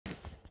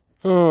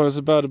Oh, it's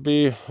about to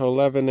be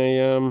 11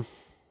 a.m.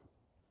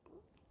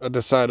 I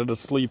decided to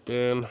sleep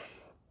in.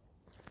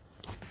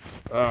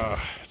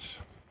 It's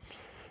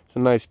a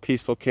nice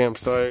peaceful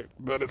campsite,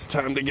 but it's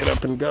time to get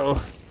up and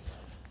go.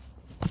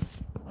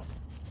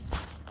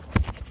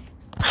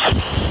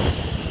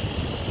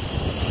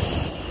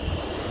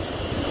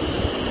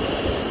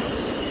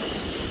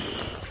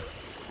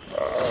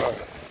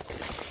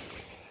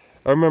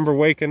 I remember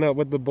waking up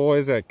with the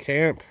boys at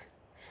camp,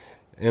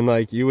 and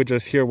like you would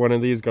just hear one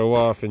of these go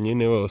off and you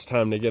knew it was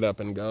time to get up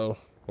and go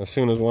as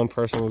soon as one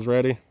person was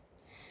ready.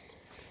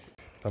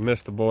 I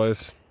missed the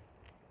boys.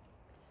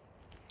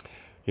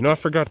 You know, I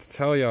forgot to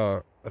tell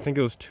y'all, I think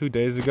it was 2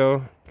 days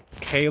ago,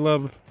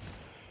 Caleb,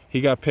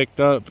 he got picked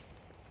up.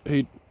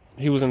 He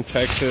was in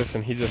Texas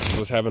and he just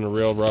was having a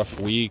real rough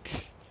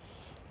week.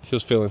 He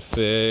was feeling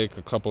sick,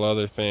 a couple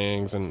other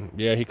things, and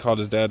yeah, he called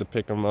his dad to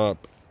pick him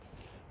up.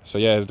 So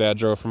yeah, his dad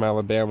drove from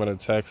Alabama to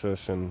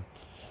Texas, and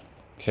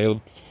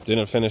Caleb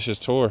didn't finish his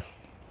tour.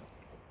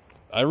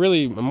 I'm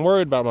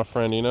worried about my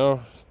friend, you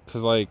know,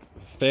 because like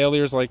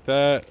failures like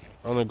that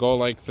on a goal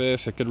like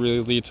this, it could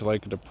really lead to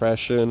like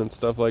depression and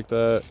stuff like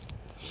that.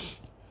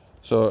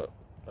 So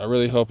I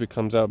really hope he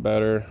comes out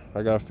better.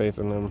 I got faith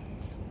in him.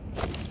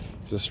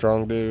 He's a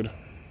strong dude.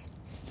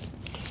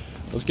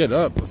 Let's get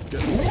up. Let's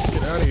get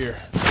out of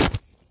here.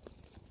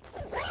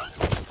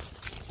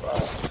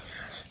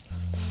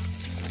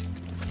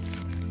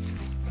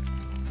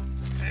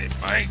 Hey,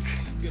 Mike.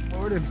 Good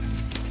morning.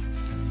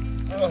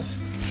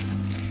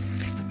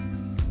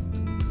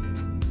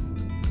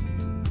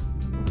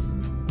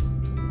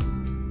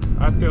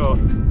 I feel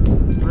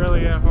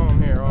really at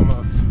home here,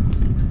 almost.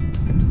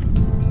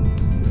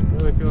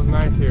 Really feels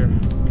nice here.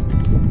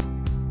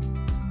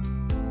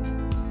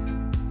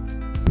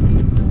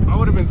 I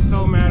would have been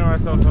so mad at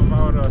myself if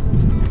I would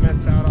have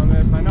missed out on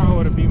this. I know I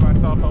would have beat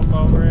myself up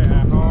over it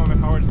at home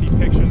if I were to see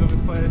pictures of this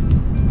place.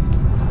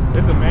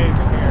 It's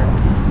amazing here.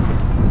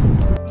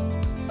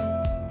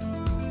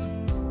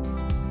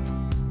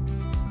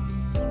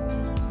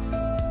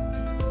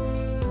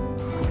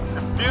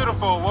 It's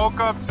beautiful. Woke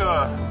up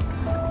to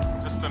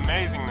just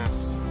amazingness.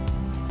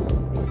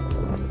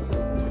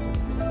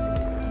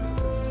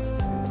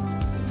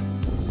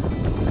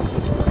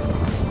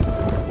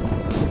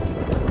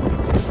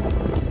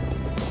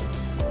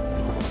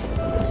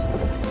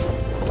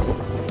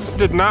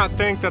 Did not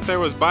think that there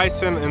was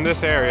bison in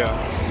this area.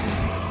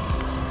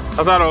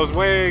 I thought I was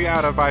way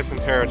out of bison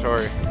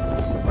territory.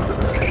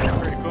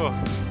 Pretty cool.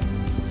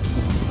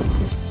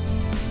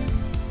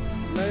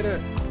 Made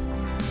it.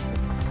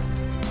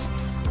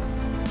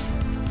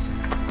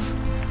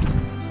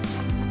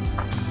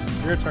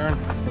 Your turn.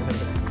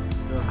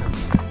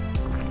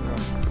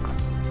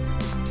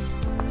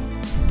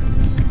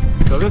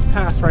 So this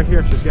pass right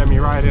here should get me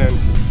right in.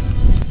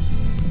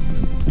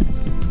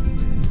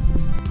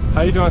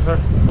 How you doing, sir?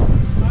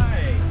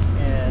 Hi,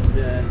 and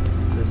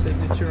the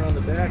signature on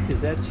the back,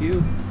 is that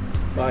you?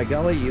 By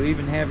golly, you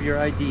even have your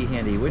ID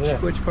handy.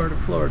 Which part of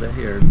Florida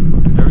here?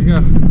 There we go. I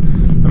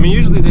mean,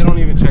 usually they don't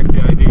even check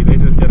the ID. They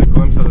just get a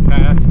glimpse of the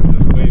pass and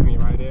just wave me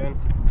right in.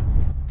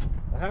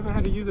 I haven't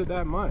had to use it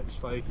that much.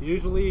 Like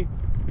usually,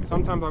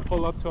 sometimes I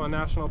pull up to a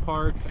national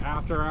park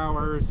after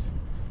hours.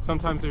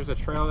 Sometimes there's a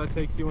trail that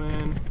takes you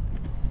in.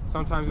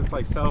 Sometimes it's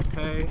like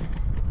self-pay.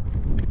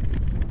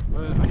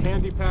 But a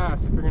handy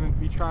pass if you're going to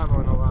be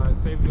traveling a lot, it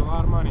saves you a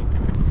lot of money.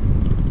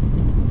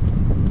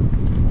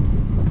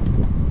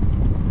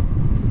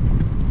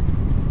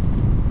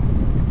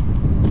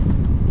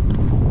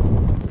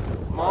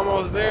 I'm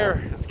almost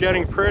there. It's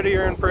getting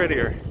prettier and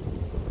prettier.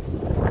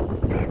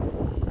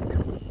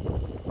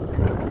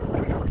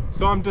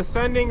 So I'm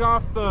descending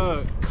off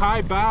the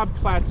Kaibab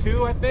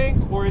Plateau, I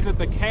think, or is it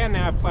the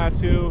Kanab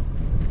Plateau?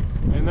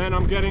 And then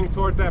I'm getting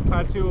towards that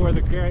plateau where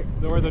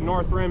the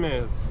North Rim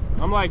is.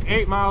 I'm like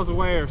 8 miles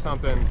away or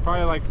something,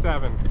 probably like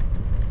 7.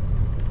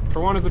 For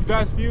one of the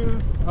best views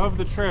of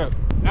the trip.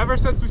 Ever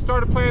since we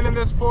started planning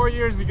this 4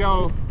 years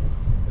ago,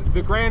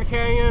 the Grand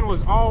Canyon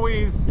was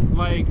always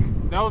like,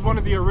 that was one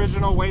of the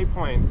original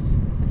waypoints.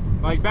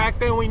 Like back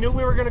then we knew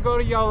we were gonna go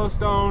to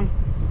Yellowstone,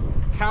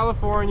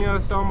 California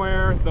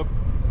somewhere, the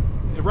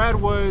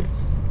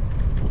Redwoods,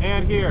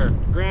 and here,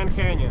 Grand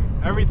Canyon.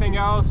 Everything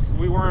else,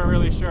 we weren't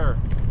really sure.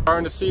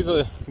 Starting to see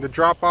the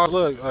drop off.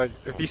 Look, like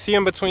if you see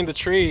them between the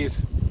trees,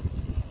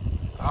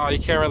 oh, you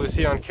can't really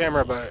see on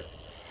camera, but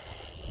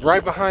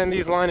right behind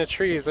these line of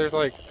trees, there's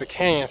like the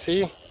canyon,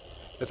 see?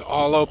 It's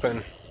all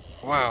open.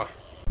 Wow.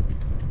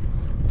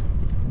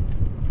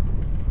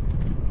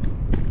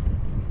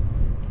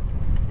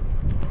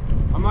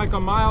 I'm like a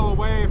mile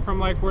away from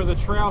like where the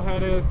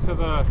trailhead is to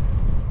the,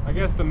 I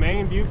guess the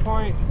main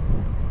viewpoint.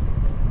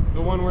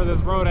 The one where this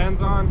road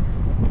ends on.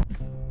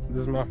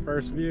 This is my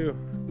first view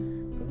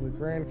of the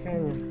Grand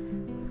Canyon.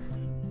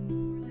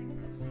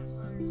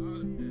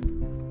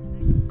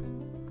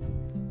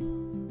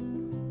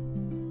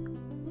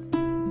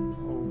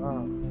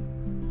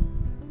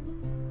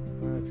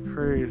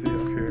 Crazy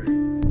up here.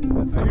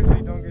 I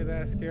usually don't get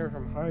that scared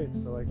from heights,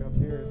 but like up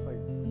here it's like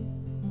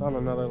it's on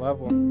another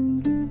level.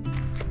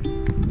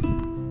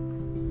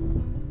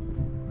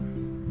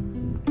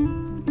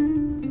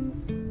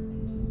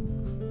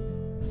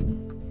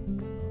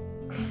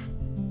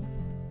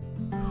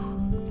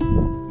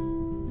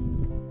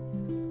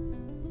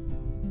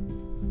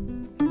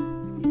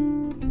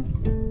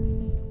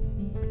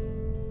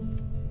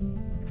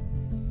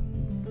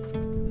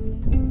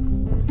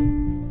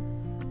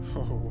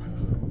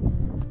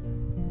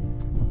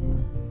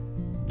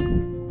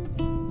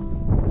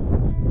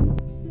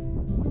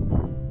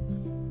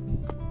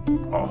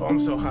 Oh, I'm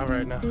so hot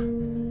right now.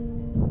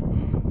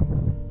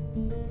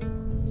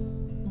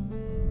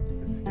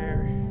 It's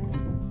scary.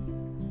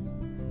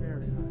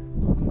 Very hot.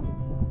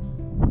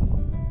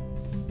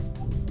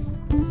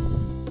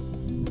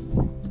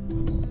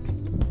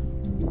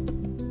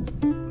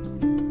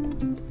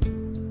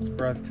 It's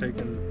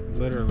breathtaking,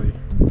 literally.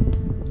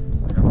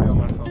 I feel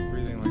myself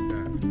breathing like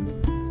that.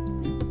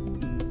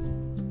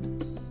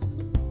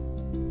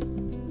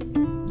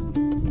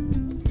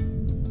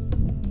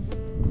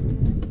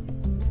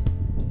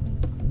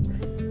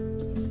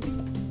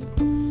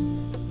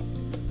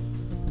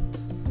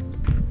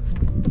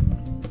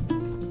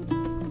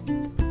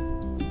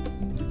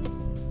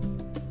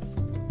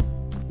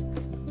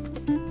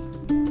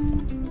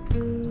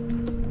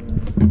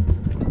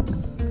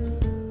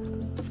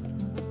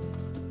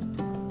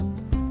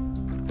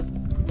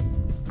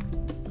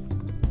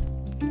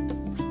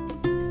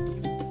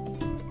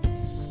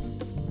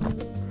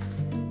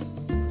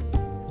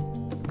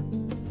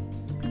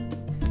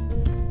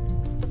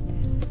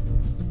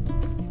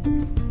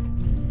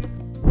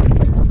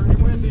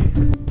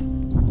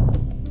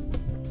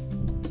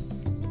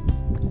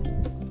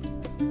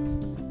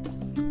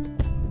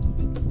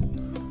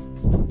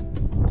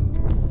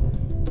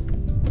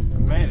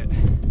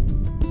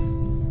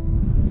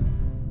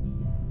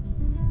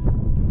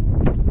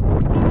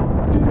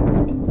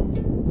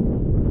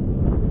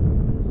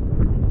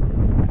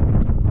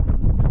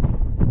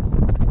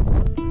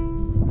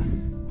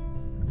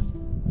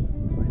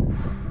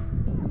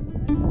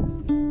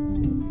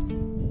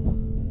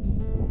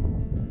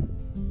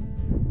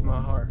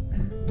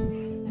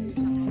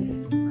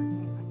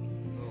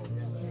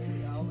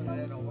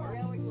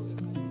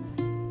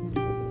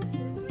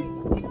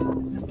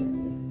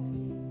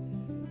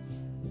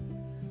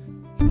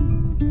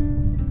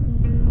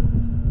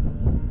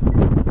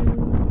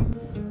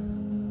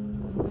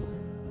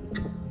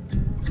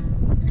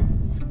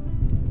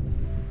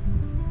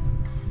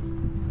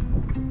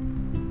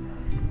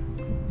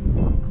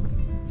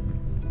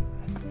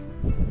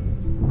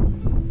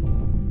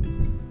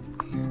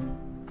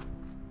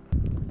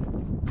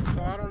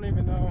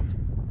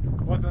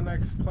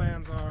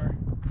 Plans are,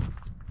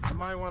 I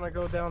might want to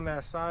go down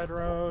that side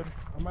road.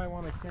 I might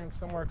want to camp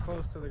somewhere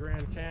close to the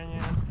Grand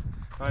Canyon.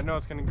 I know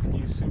it's going to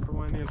be super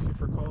windy and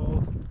super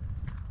cold.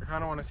 I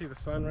kind of want to see the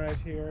sunrise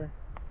here.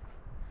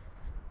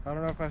 I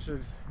don't know if I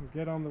should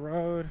get on the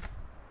road.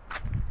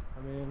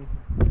 I mean,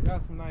 I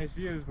got some nice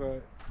views,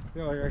 but I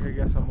feel like I could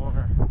get some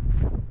more.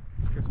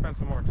 I could spend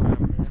some more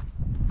time here.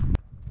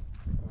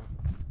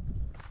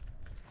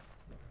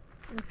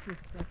 This is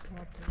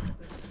spectacular.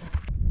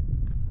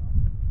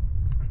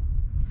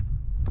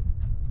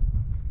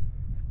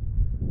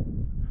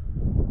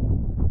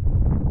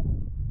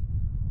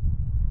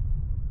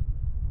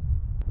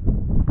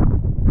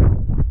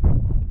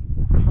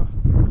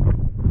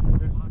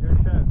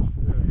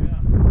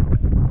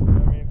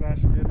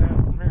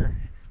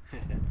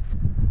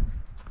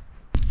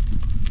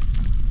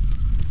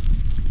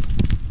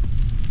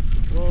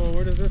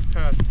 Where does this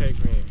path take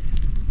me?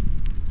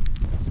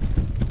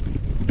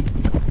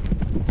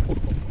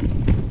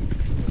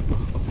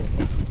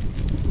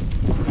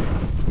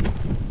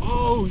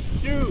 Oh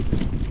shoot!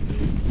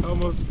 I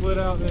almost slid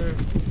out there.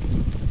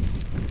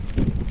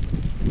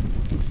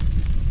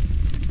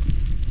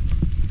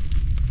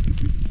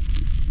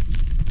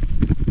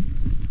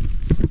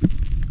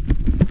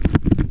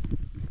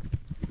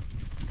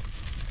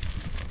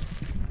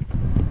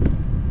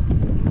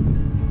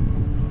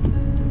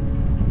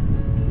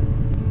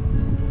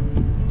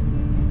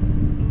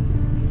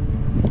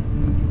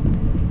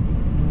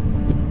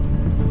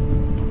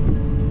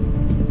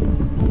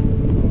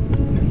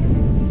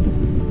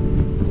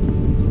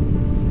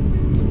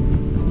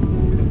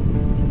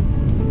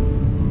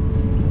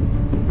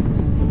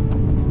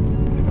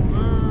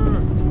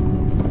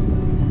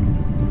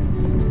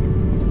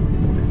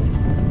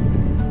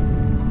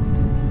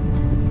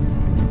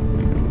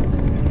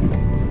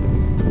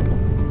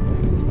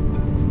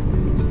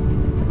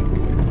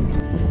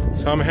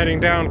 So I'm heading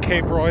down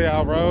Cape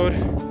Royale Road.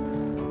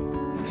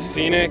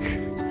 Scenic.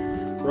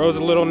 Road's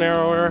a little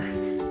narrower,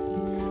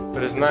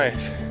 but it's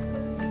nice.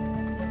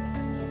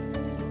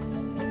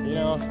 You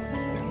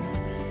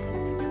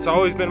know, it's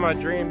always been my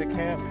dream to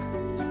camp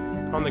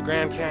on the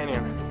Grand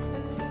Canyon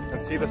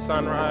and see the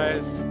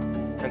sunrise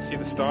and see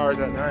the stars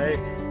at night.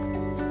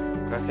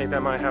 And I think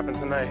that might happen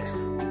tonight.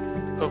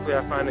 Hopefully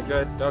I find a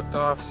good ducked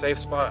off, safe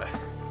spot.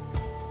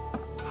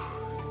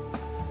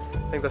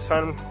 I think the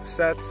sun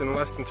sets in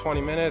less than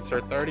 20 minutes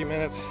or 30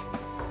 minutes,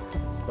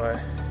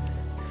 but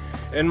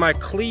in my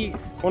cleat,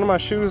 one of my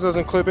shoes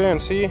doesn't clip in.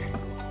 See,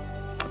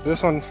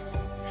 this one,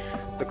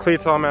 the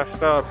cleat's all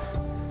messed up.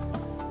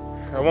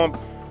 I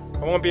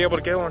won't be able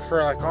to get one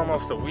for like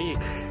almost a week.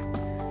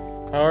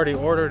 I already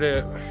ordered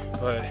it,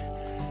 but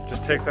it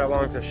just takes that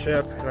long to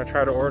ship, and I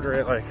try to order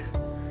it like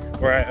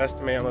where I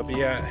estimate I'm gonna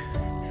be at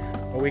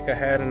a week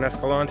ahead in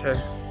Escalante.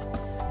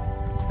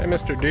 Hey,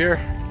 Mr. Deer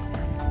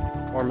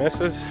or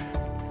Mrs.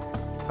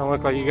 Don't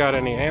look like you got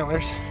any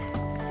antlers.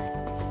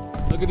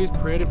 Look at these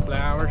pretty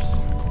flowers.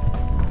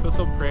 Feel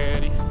so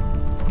pretty.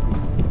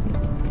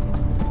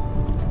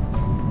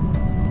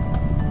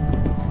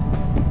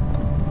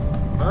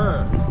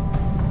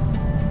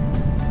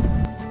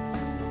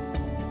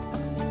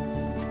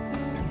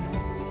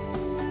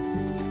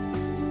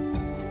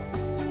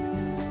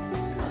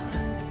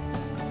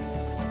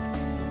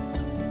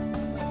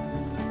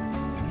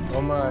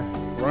 Oh my,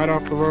 right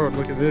off the road,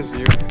 look at this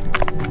view. I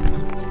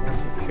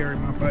can carry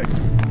my bike.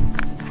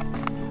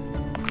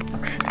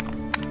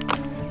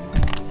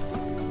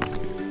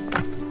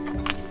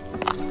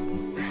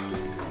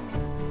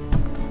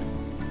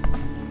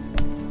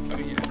 Oh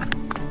yeah.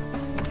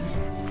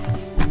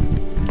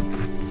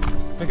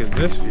 Look at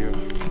this view.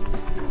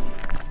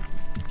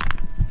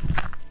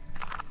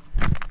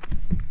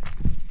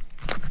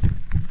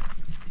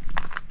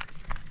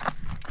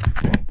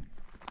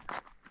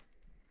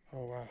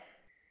 Oh wow.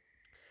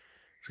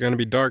 It's gonna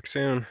be dark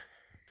soon.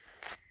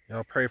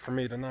 Y'all pray for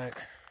me tonight.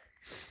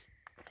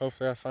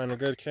 Hopefully I find a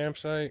good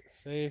campsite,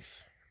 safe,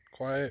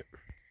 quiet.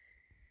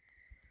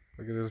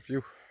 Look at this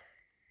view.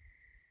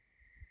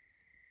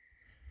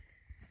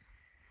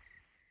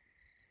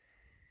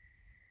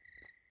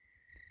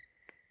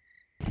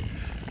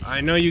 I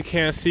know you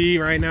can't see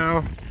right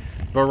now,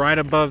 but right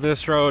above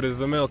this road is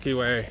the Milky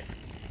Way.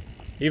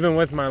 Even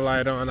with my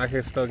light on, I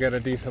can still get a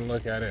decent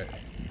look at it.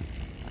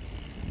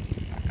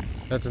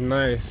 That's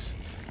nice.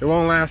 It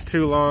won't last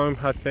too long,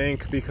 I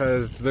think,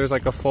 because there's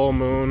like a full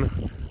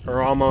moon,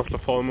 or almost a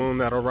full moon,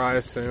 that'll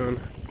rise soon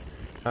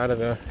out of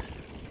the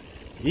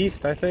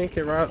east, I think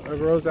it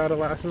rose out of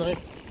last night.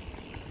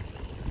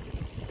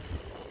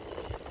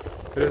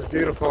 It is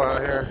beautiful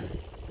out here.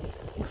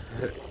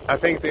 I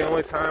think the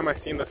only time I've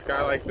seen the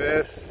sky like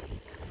this,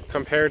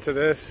 compared to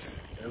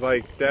this, is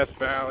like Death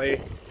Valley.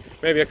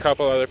 Maybe a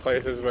couple other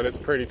places, but it's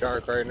pretty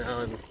dark right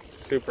now and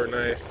super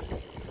nice.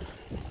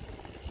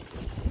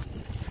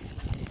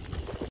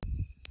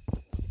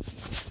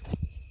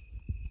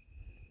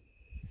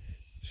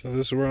 So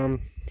this is where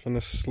I'm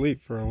gonna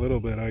sleep for a little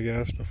bit, I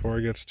guess, before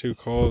it gets too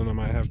cold and I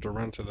might have to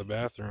run to the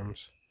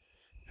bathrooms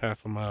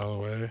half a mile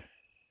away.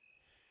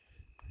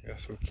 Got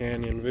some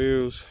canyon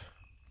views.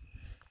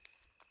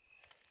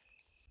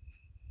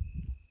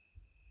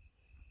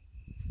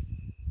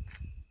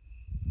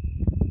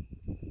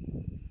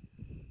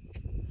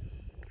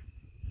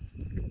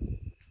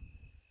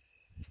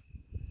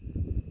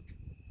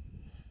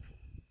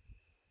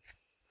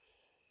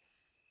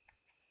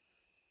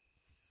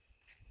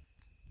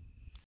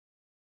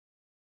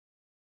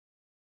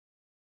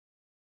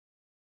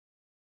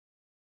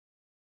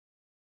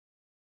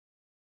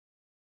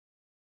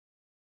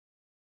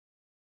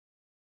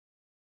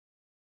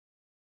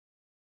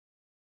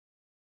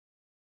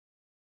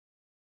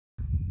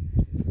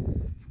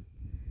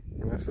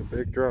 That's a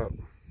big drop.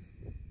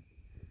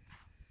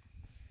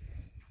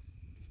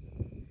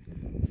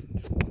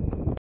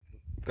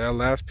 That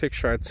last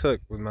picture I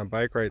took with my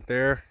bike right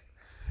there,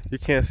 you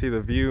can't see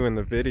the view in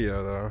the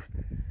video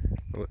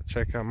though.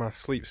 Check out my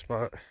sleep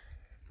spot.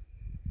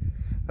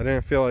 I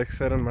didn't feel like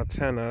setting my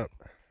tent up,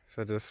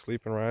 so just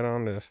sleeping right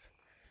on this.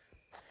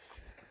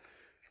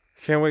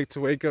 Can't wait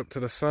to wake up to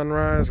the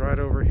sunrise right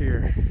over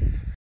here.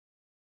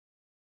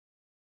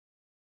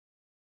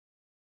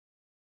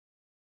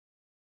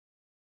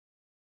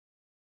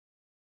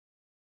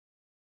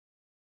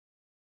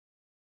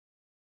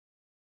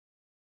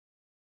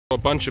 A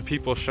bunch of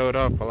people showed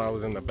up while I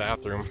was in the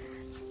bathroom.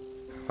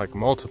 Like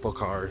multiple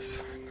cars.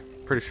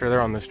 Pretty sure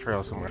they're on this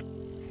trail somewhere.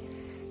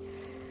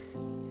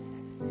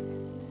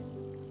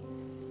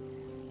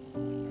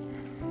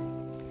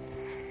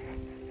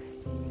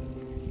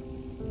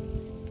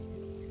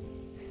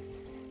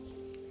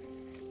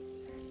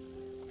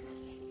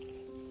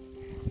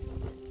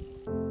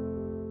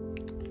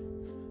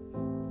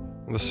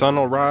 The sun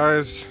will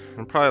rise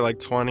in probably like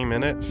 20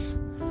 minutes,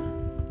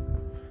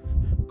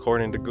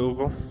 according to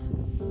Google.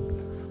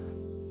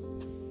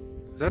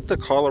 Is that the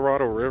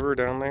Colorado River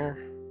down there?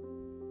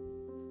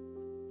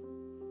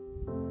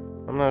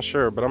 I'm not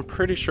sure, but I'm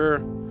pretty sure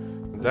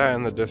that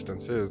in the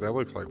distance is. That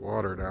looks like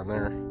water down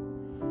there.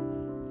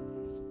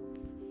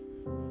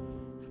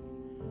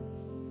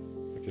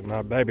 Look at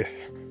my baby.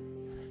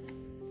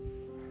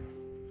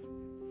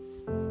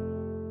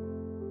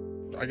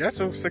 I guess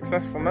it was a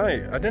successful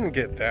night. I didn't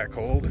get that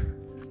cold.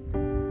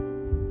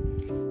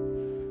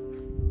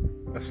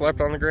 I slept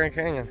on the Grand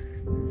Canyon,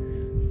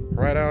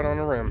 right out on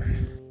the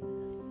rim.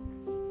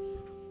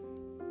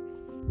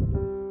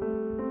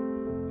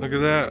 Look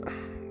at that,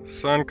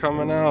 sun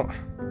coming out.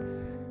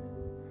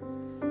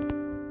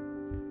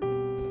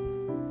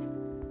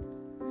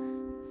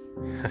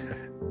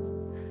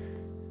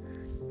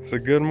 It's a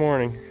good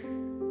morning.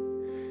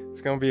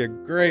 It's gonna be a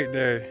great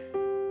day.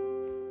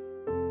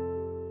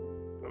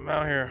 I'm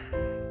out here.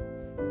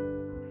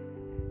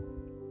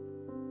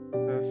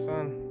 The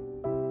sun.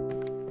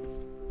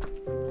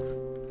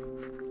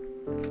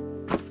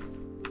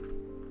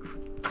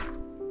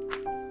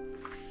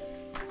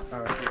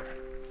 Out here.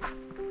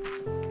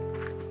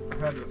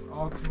 I had this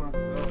all to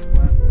myself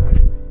last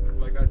night.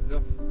 Like I'm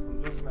just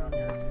out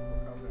here. People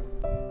come down.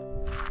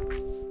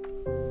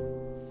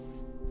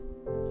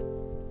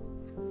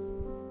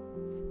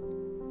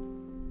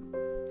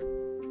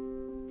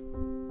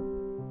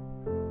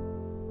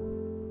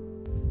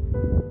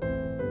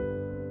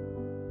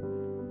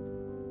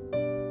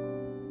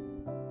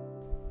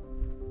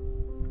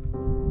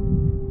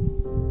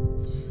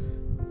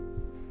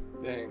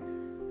 Dang.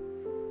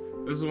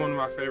 This is one of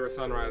my favorite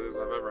sunrises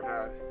I've ever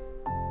had.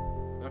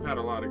 I've had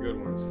a lot of good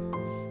ones.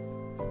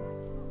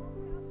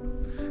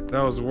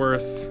 That was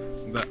worth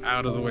the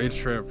out of the way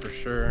trip for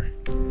sure.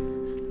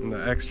 And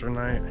the extra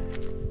night.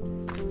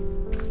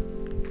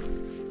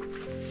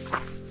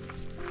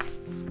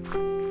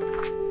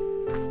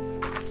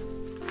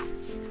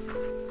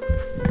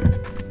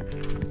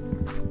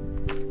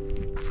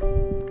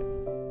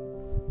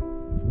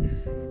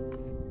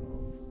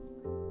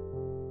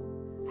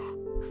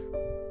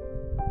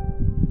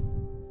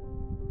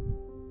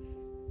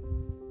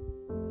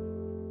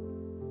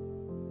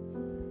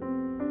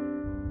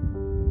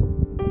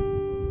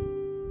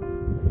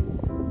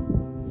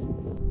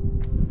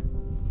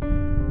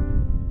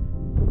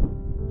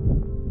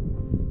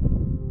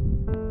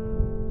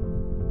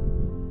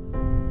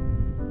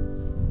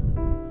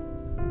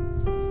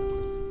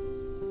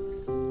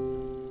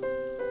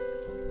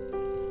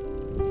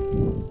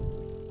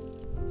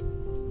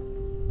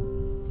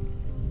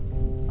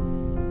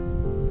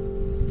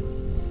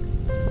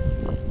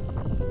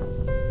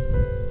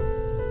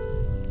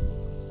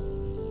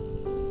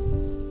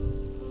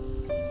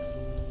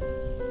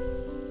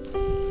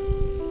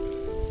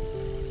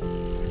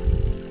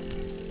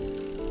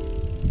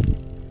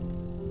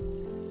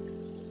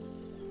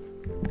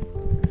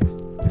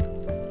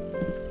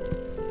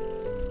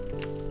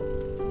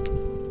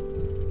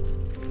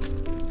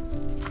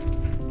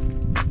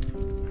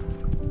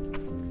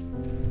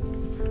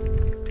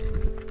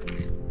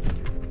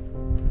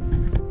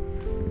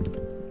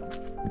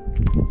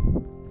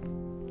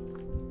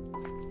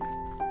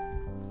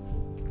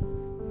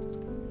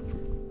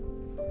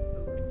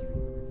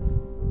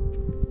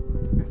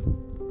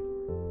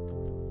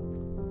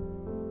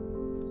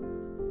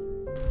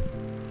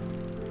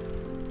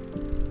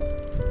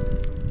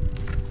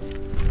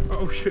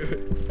 Oh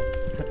shit.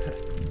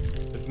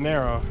 It's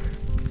narrow.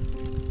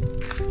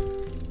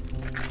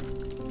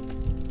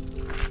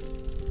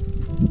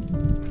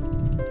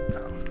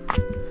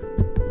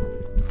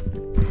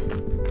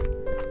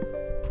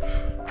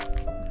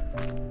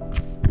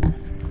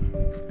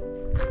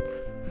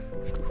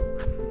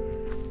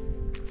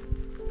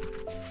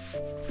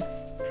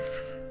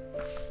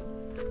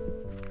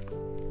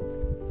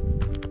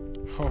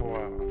 Oh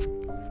wow.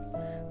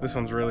 This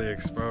one's really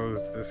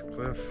exposed, this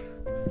cliff.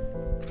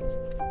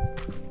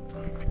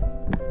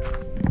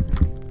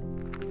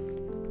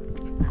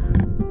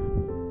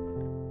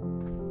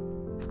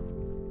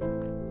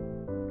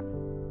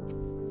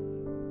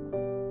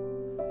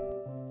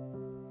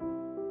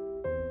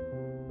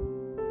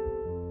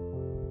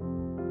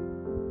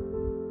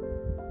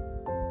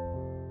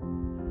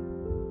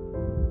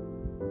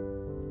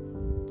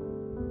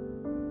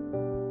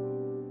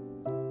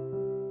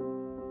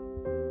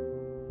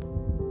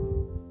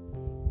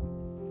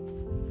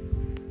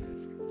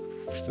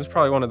 This is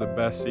probably one of the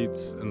best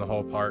seats in the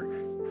whole park.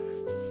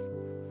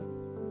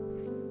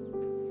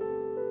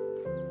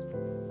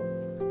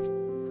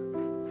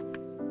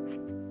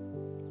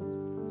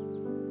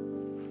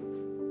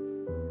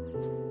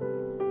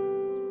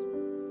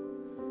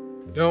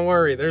 Don't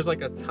worry, there's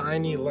like a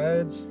tiny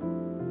ledge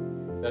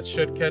that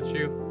should catch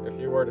you if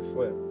you were to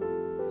slip.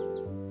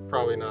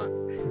 Probably not.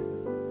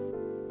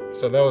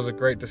 So that was a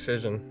great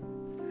decision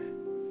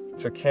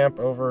to camp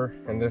over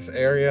in this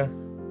area.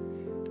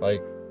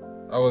 Like,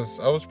 I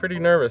was pretty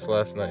nervous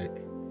last night.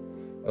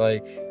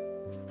 Like,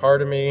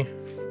 part of me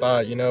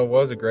thought, you know, it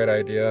was a great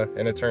idea,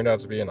 and it turned out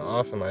to be an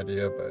awesome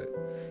idea, but,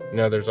 you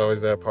know, there's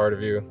always that part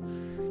of you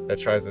that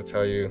tries to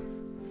tell you,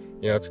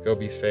 you know, to go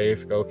be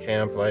safe, go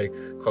camp, like,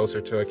 closer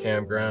to a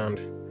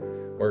campground,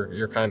 where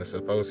you're kind of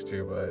supposed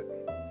to, but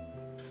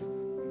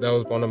that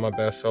was one of my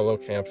best solo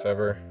camps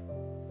ever.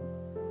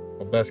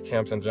 Well, best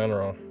camps in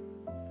general.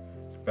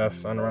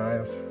 Best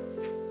sunrise.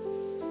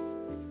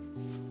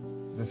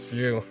 This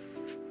view.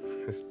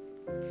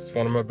 It's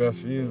one of my best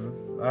views.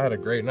 I had a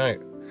great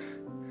night.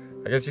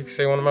 I guess you could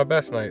say one of my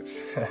best nights.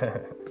 That's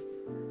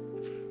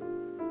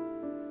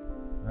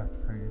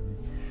crazy.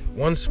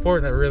 One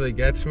sport that really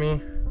gets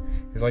me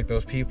is like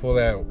those people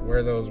that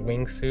wear those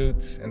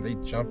wingsuits and they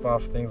jump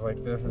off things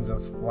like this and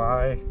just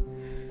fly.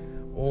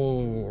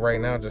 Oh,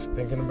 right now just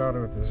thinking about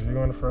it with this view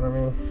in front of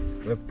me,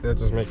 that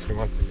just makes me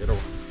want to get a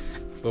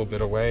little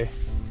bit away.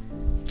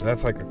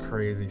 That's like a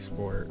crazy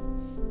sport.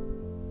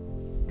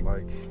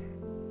 Like,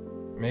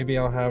 maybe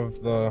I'll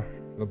have the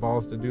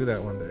balls to do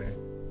that one day.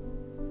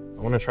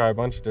 I want to try a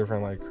bunch of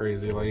different like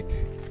crazy like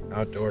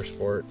outdoor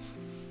sports.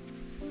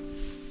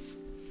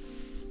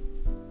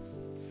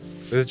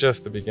 This is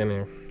just the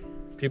beginning.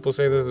 People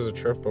say this is a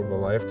trip of a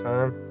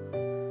lifetime,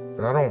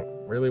 but I don't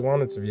really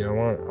want it to be. I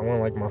want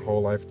like my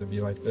whole life to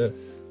be like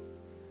this.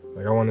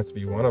 Like, I want it to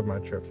be one of my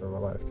trips of a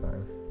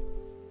lifetime.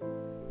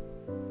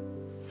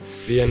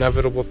 The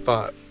inevitable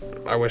thought,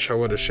 I wish I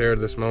would have shared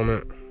this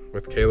moment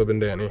with Caleb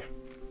and Danny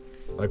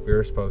like we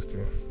were supposed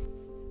to.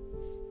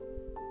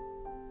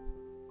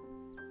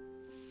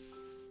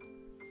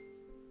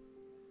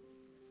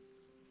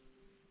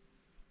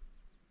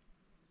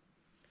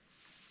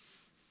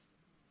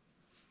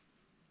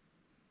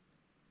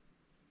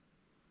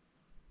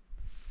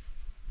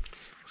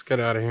 Let's get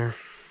out of here.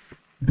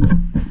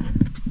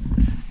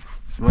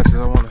 As much as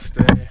I want to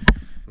stay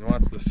and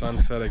watch the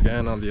sunset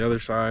again on the other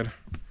side,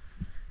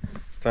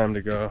 it's time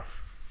to go.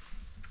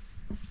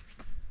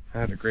 I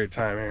had a great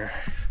time here.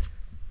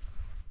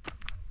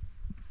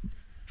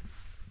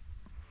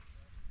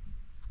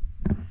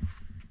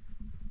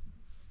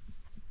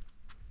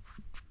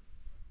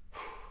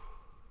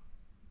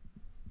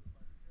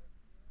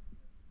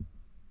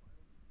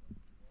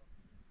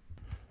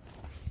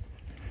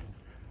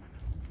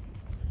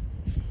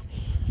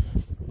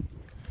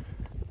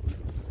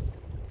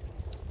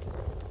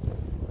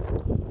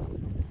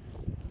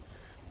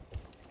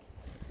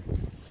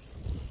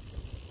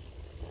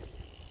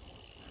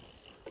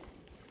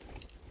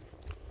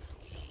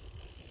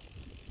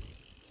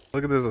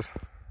 Look at this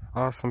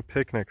awesome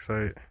picnic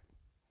site.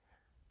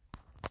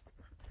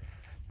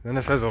 Then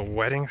it says a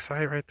wedding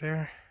site right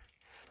there.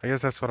 I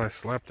guess that's what I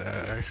slept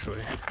at,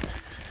 actually.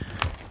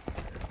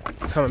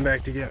 Coming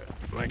back to get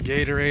my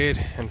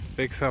Gatorade and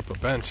fix up a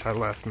bench I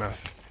left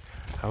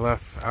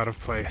out of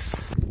place.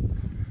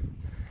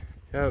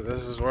 Yeah,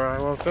 this is where I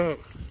woke up.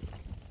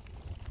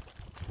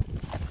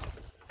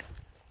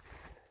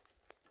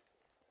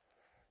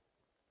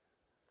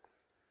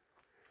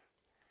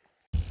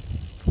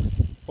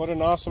 What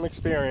an awesome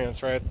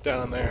experience right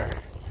down there.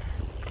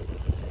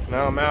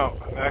 Now I'm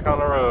out, back on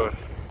the road.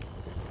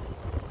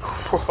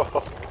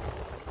 Whoa.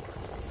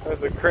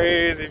 That's a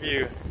crazy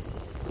view.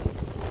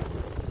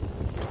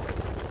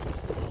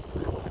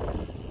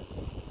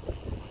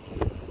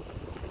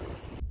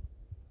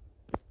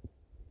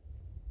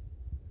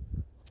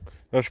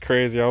 That's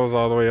crazy, I was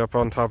all the way up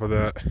on top of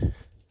that.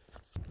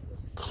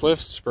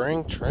 Cliff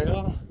Spring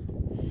Trail?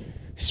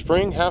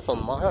 Spring half a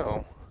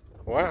mile.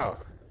 Wow.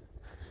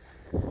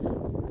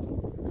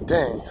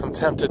 Dang, I'm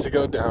tempted to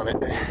go down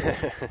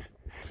it.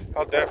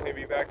 I'll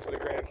definitely be back for the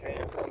Grand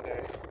Canyon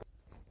someday.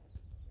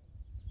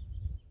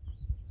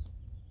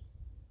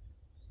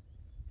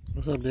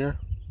 What's up, dear?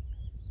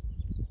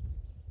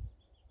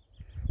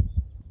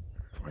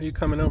 Why are you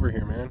coming over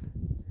here, man?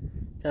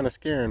 Kind of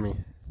scaring me.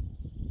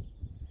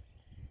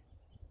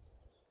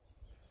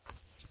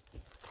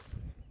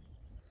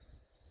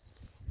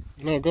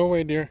 No, go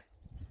away, dear.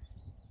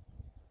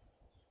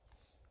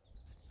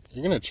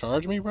 You're gonna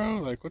charge me, bro?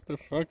 Like, what the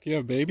fuck? You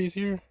have babies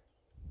here?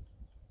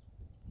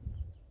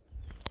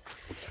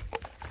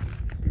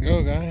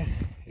 Go, guy.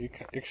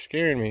 You're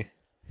scaring me.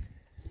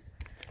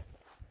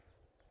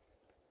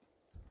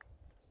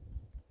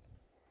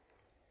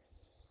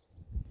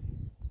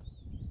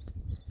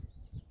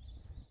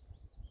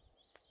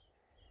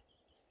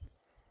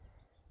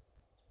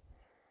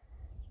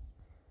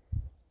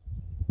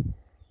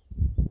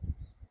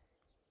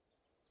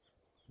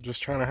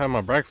 Just trying to have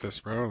my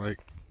breakfast, bro. Like,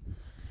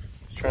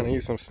 just trying to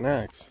eat some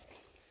snacks.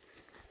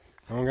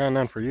 I don't got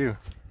none for you.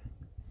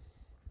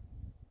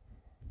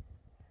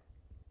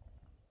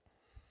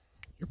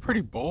 You're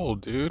pretty bold,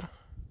 dude.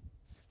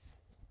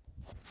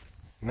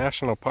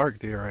 National Park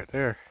deer right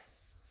there.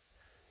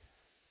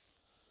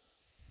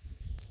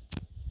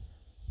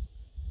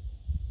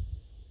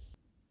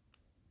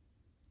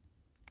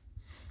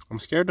 I'm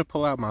scared to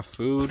pull out my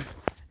food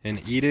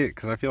and eat it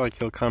because I feel like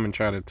he'll come and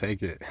try to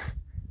take it.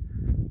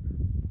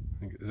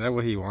 Is that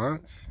what he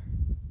wants?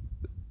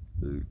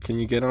 Can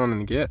you get on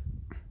and get?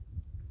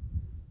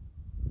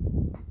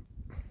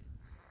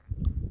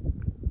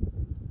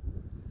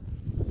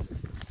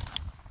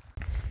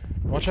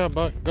 Watch out,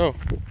 Buck. Go.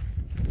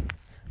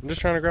 I'm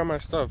just trying to grab my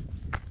stuff.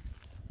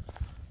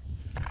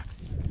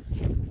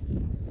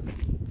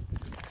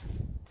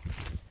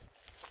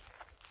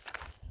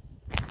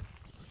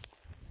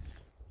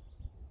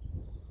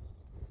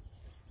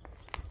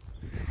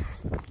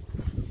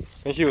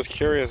 I think he was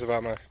curious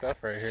about my stuff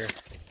right here.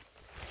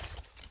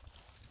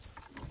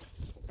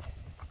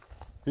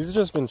 He's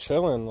just been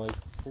chilling. Like,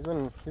 he's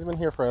been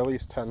here for at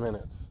least 10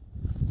 minutes.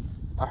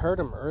 I heard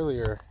him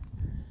earlier,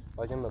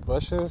 like in the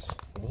bushes,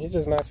 and he's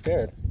just not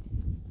scared.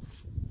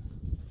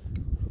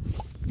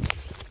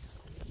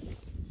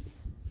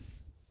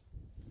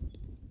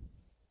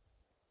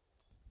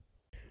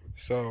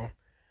 So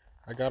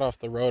I got off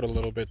the road a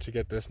little bit to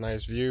get this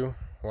nice view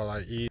while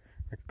I eat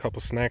a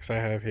couple snacks I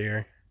have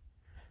here.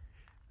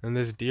 And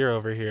this deer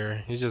over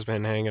here, he's just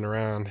been hanging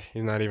around.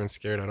 He's not even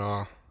scared at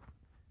all.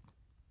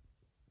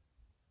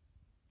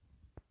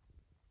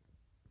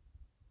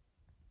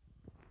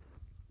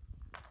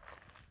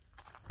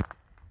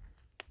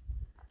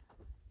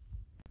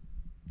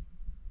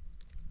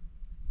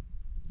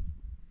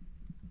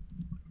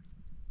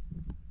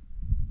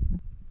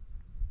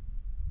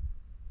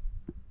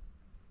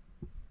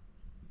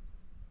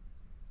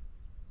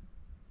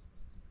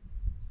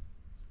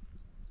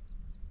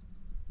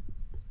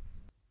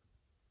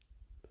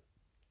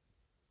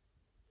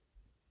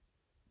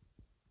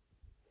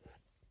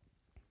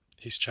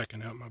 He's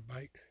checking out my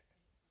bike.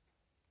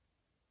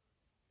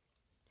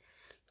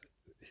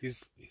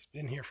 He's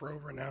been here for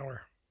over an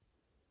hour.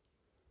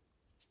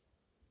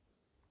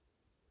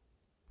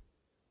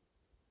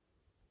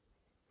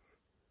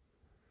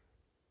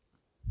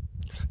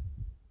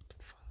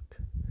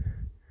 Fuck.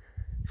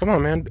 Come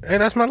on, man. Hey,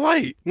 that's my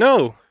light.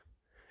 No.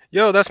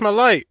 Yo, that's my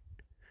light.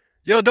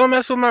 Yo, don't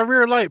mess with my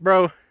rear light,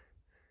 bro.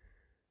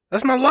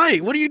 That's my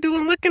light. What are you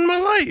doing licking my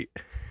light?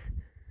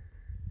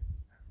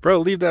 Bro,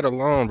 leave that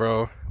alone,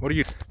 bro.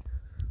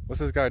 What's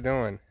this guy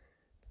doing?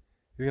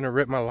 He's gonna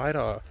rip my light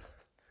off.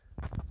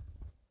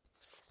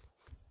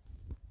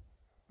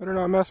 Better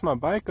not mess my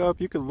bike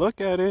up. You could look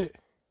at it.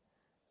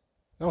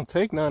 Don't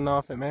take nothing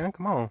off it, man.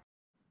 Come on.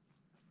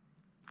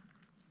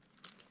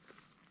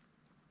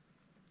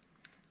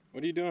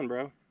 What are you doing,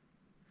 bro?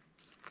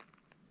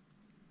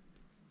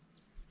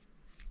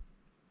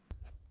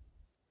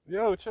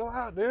 Yo, chill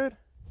out, dude.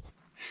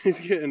 He's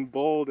getting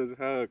bold as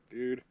heck,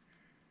 dude.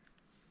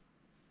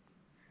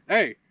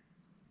 Hey.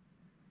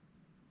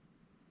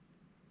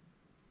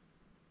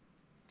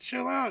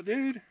 Chill out,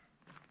 dude.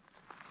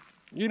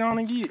 You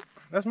don't eat.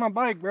 That's my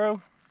bike, bro.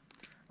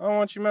 I don't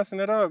want you messing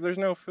it up. There's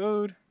no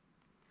food.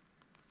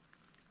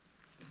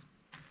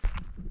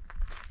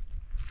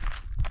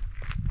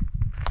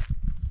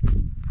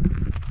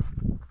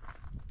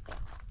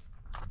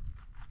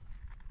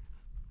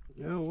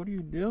 Yo, what are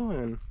you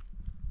doing?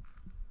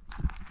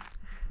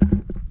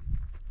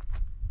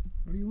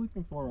 What are you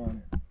looking for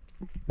on it?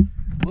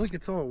 Look,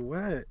 it's all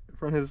wet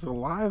from his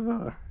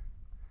saliva.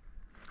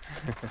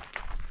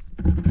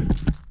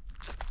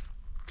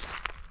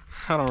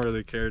 I don't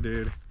really care,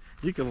 dude.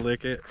 You can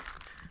lick it.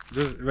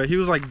 But he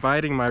was like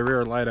biting my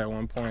rear light at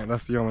one point.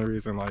 That's the only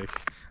reason like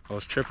I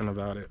was tripping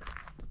about it.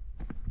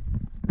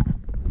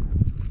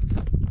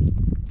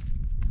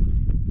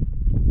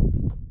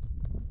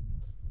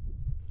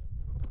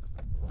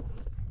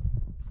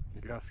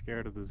 I got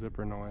scared of the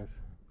zipper noise.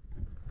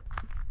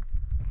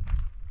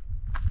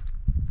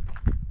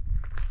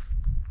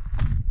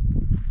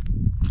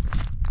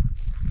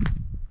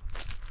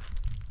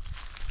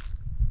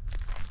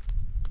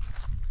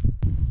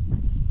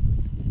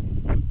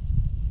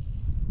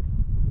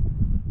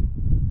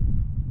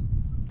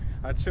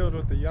 I chilled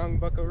with the young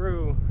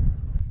buckaroo.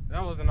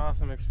 That was an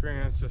awesome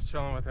experience, just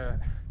chilling with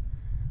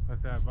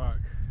that buck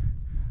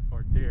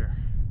or deer.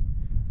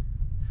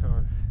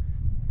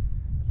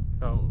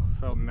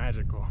 Felt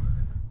magical,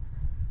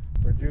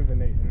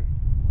 rejuvenating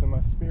to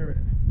my spirit.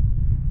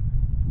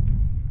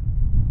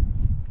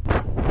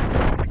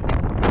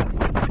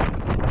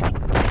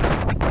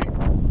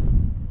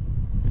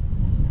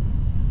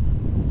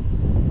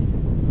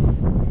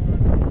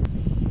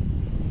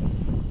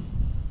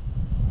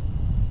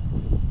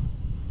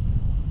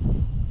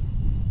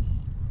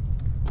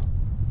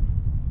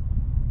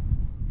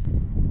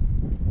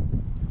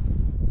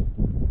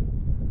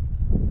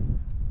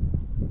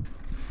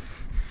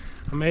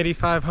 I'm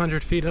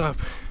 8,500 feet up.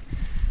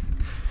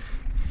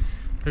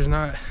 There's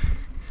not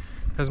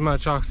as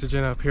much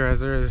oxygen up here as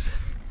there is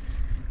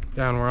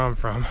down where I'm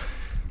from.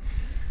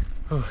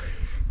 Oh.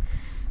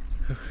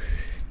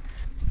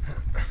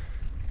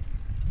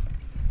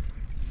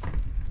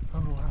 Oh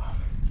wow.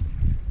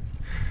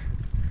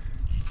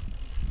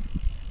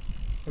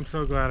 I'm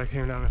so glad I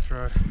came down this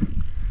road.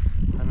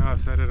 I know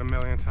I've said it a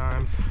million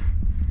times.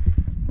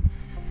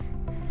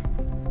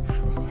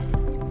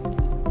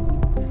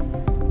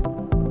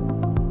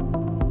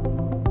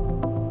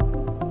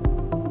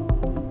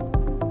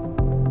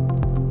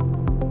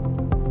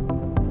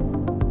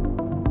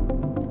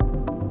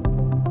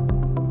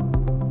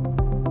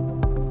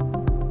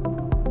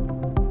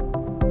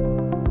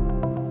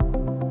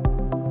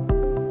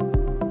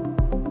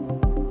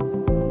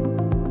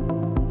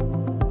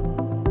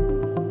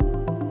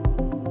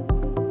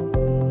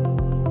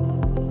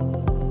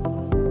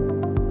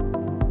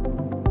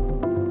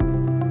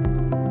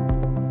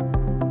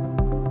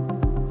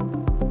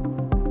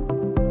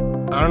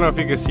 I don't know if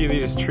you can see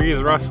these trees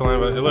rustling,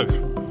 but it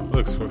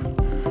looks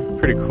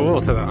pretty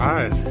cool to the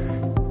eyes.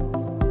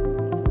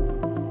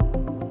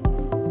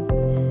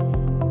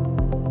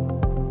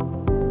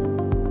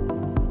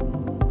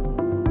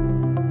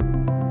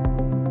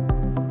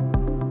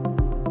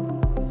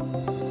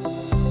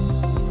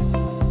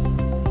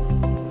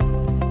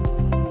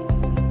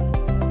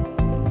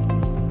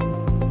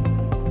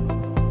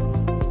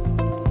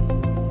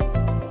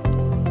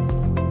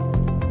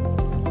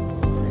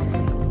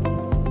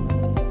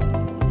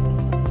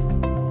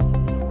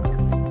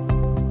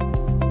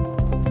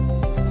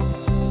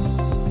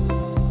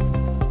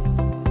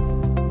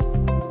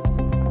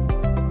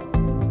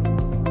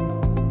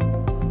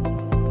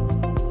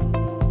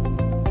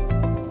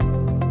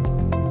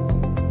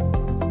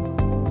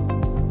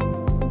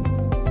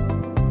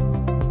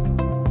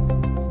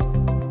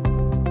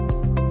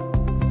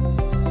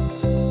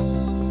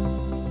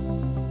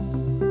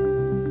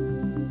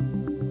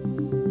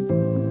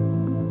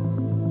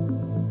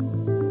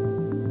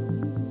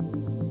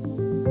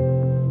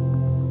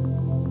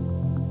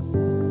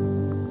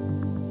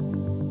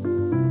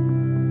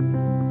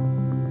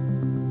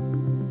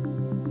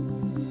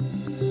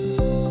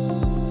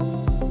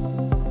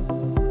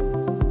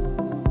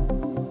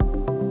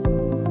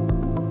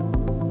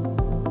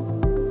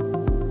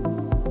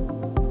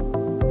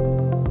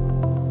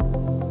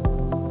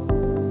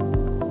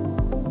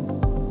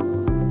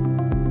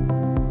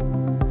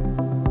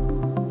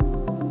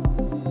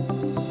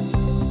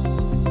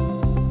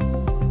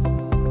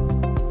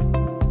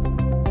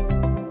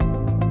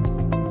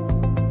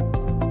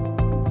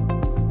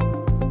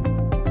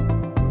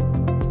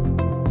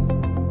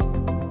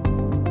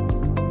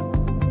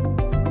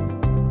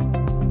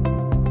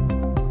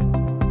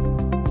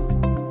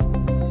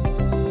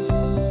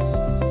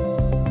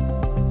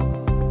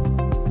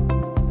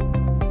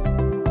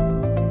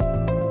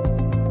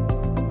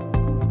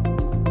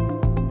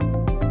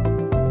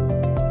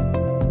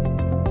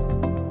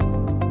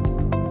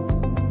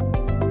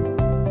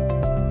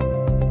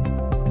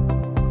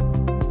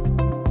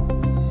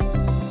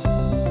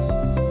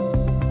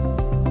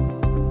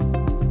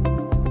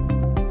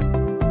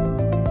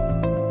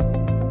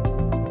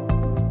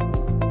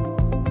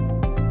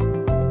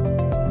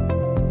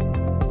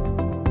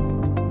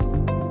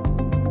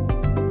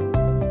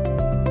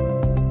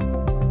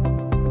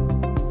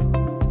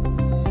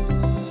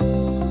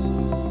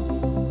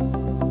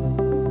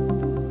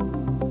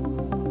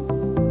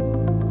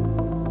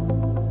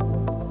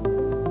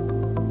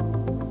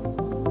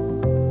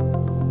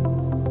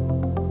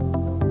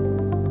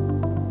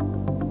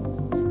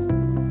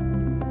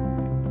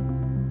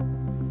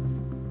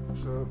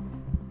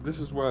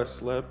 where I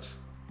slept.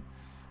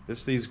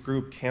 It's these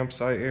group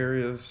campsite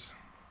areas.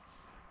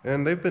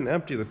 And they've been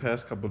empty the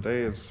past couple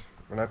days.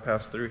 When I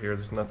passed through here,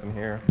 there's nothing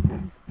here.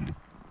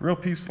 Real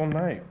peaceful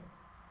night.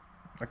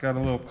 I got a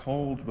little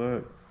cold,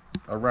 but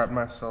I wrapped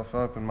myself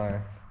up in my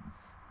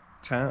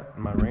tent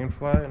and my rain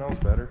fly, and I was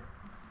better.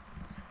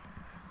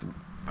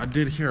 I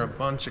did hear a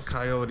bunch of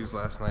coyotes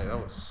last night. That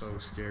was so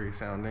scary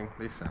sounding.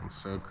 They sound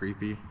so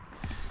creepy.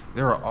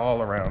 They were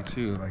all around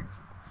too. Like,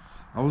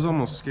 I was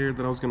almost scared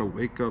that I was gonna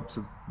wake up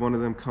to one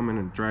of them coming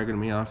and dragging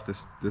me off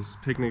this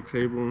picnic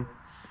table,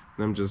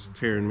 them just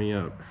tearing me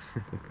up.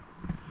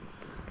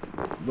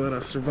 But I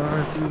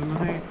survived through the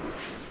night.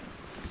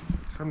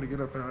 Time to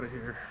get up out of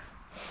here.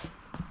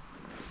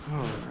 Oh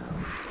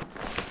man.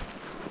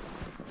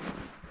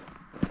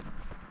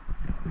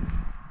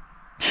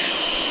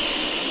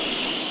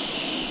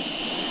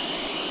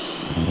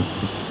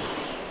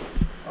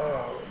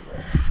 Oh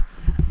man.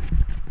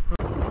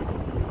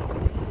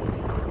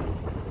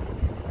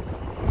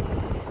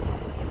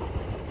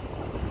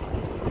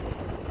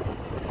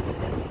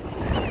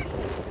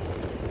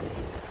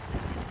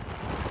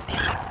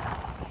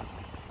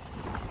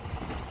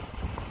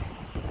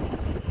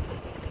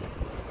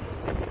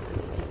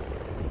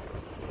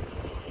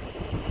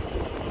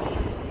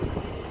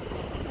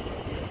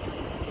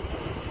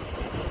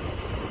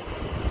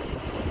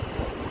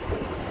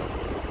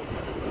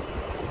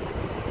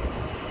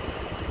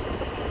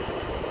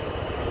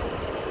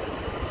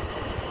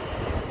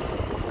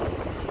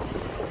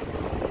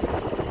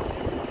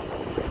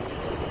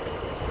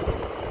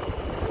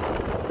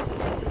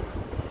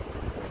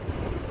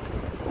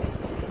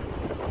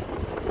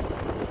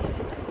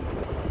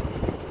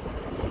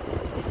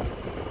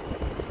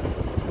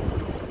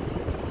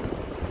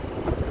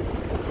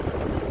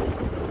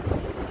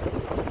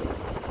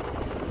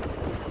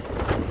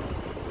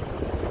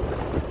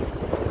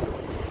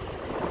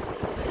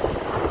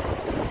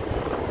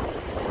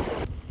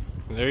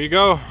 There you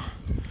go.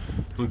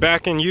 I'm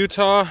back in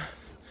Utah.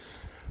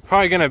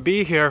 Probably gonna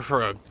be here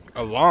for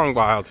a long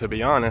while, to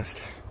be honest.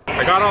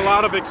 I got a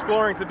lot of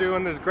exploring to do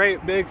in this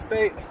great big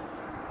state.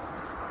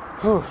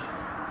 Whew.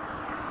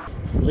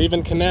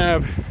 Leaving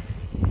Kanab.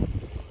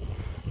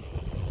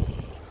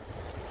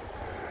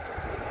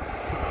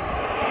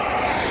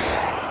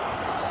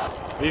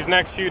 These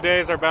next few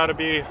days are about to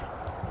be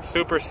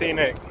super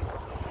scenic.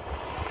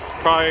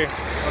 Probably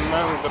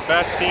among the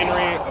best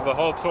scenery of the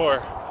whole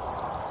tour.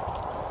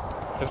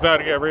 It's about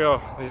to get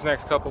real these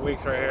next couple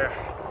weeks right here.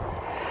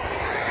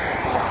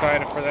 I'm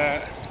excited for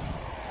that.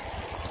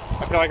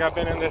 I feel like I've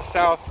been in this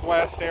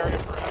southwest area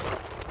forever.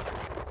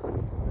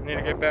 I need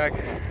to get back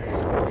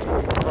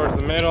towards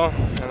the middle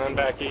and then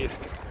back east.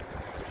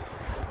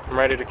 I'm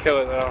ready to kill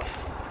it though.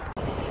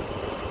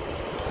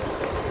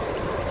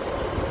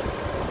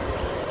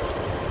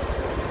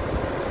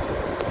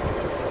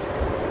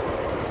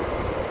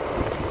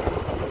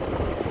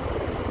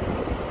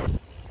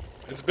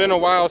 It's been a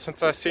while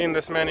since I've seen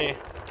this many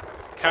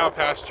cow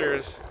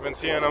pastures. I've been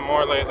seeing them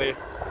more lately.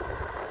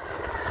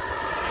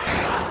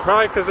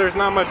 Probably because there's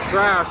not much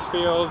grass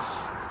fields,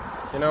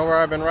 you know, where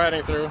I've been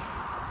riding through.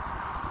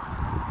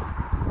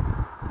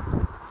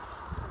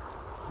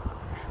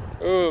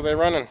 Ooh, they're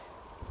running.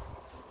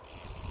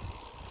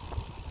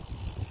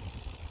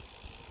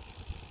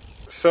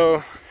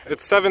 So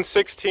it's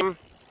 7:16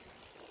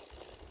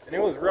 and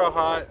it was real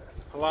hot,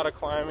 a lot of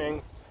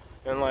climbing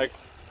and like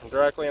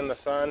directly in the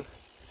sun.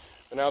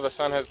 But now the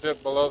sun has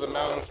dipped below the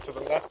mountains to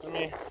the left of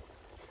me.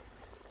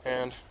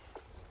 And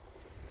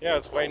yeah,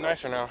 it's way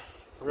nicer now.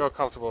 Real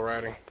comfortable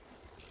riding.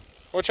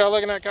 What y'all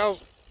looking at, cows?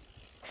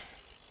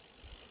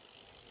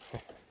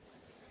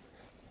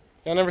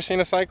 Y'all never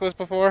seen a cyclist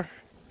before?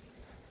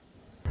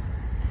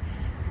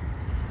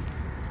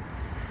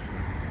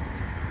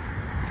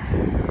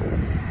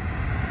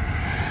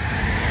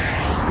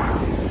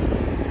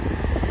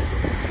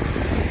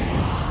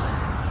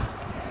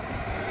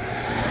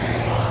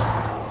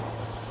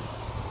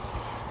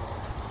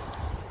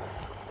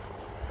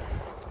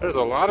 There's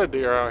a lot of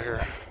deer out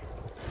here.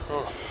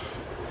 Oh.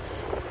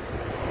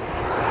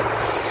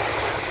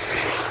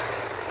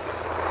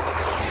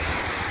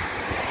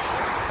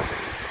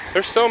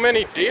 There's so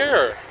many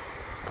deer.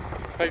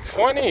 Like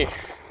 20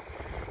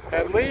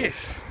 at least.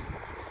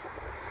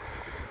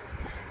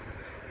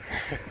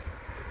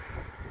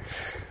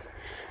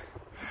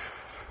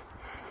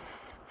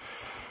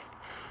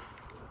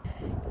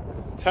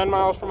 $10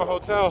 miles from a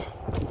hotel.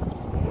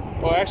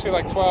 Well, actually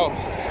like 12.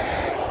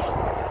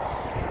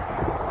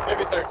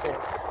 Maybe 13.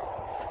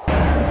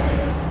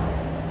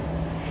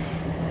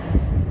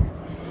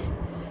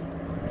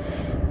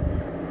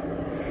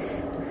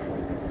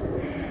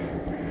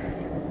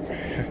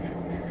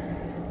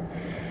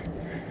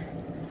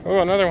 Oh,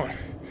 another one.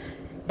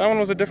 That one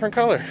was a different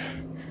color.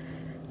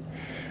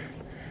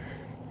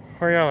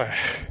 Where y'all at?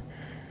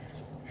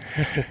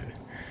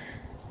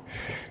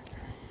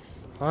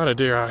 A lot of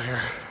deer out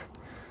here.